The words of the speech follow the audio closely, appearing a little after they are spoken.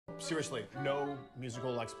seriously, no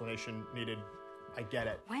musical explanation needed. I get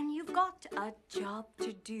it. When you've got a job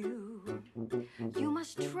to do, you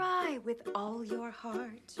must try with all your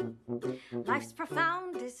heart. Life's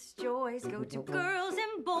profoundest joys go to girls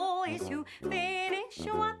and boys who finish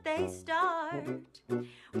what they start.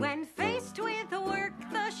 When faced with work,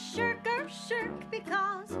 the shirkers shirk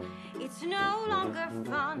because it's no longer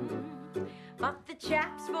fun. But the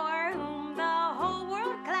chaps for whom the whole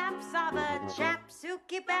world claps are the chaps who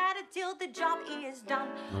keep at it till the job is done.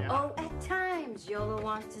 Yeah. Oh, at times you'll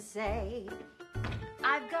want to say,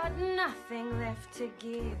 I've got nothing left to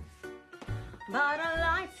give. But a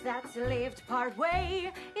life that's lived part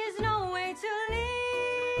way is no way to live.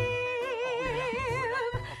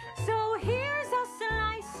 So here's a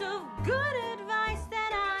slice of good advice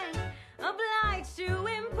that I'm obliged to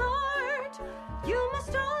impart. You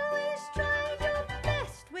must always try your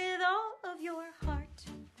best with all of your heart.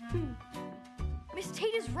 Miss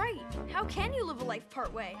Tate is right. How can you live a life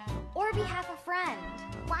part way? Or be half a friend?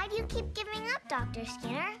 Why do you keep giving up, Dr.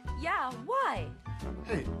 Skinner? Yeah, why?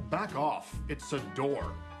 Hey, back off. It's a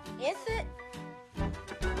door. Is it?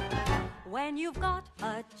 When you've got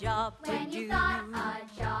a job to do,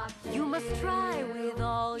 you must try with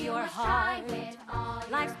all your heart.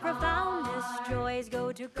 Life's profoundest joys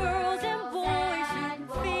go to girls and boys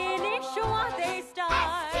who finish what they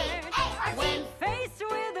start. When faced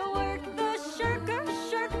with the work, the shirkers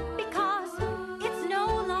shirk because it's no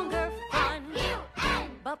longer fun.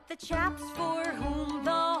 But the chaps for whom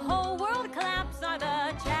the whole world claps are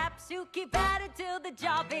the chaps who keep at it till the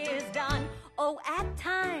job is done. Oh, at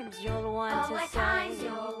times you'll want to say,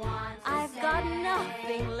 I've got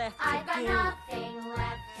nothing left to give.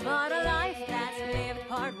 But a life that's lived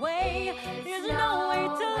part way is no way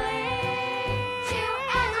to live.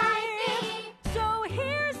 So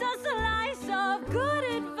here's a slice of good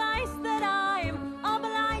advice that I'm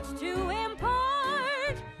obliged to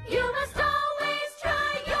impart. You must always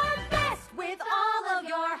try your best with all of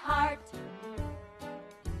your heart.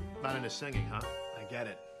 Not into singing, huh? I get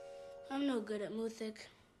it. I'm no good at music.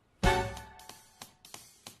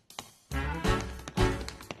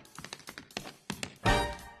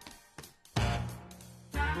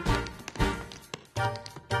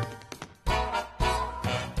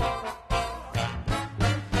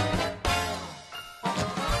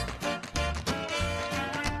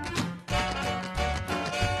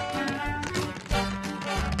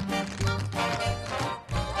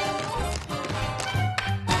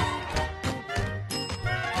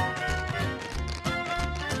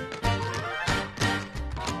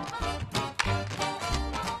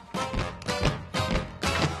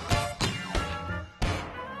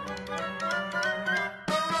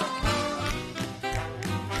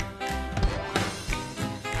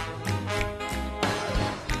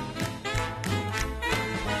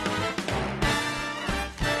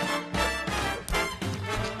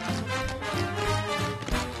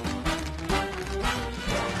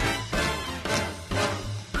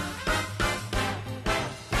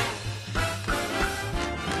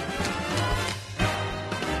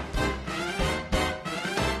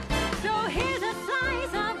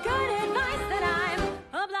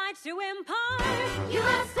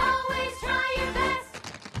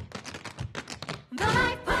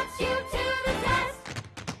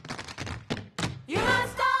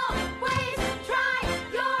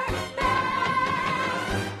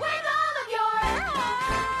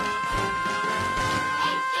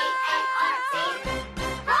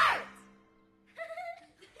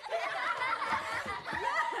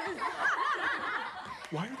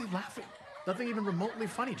 Why are they laughing? Nothing even remotely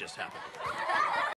funny just happened.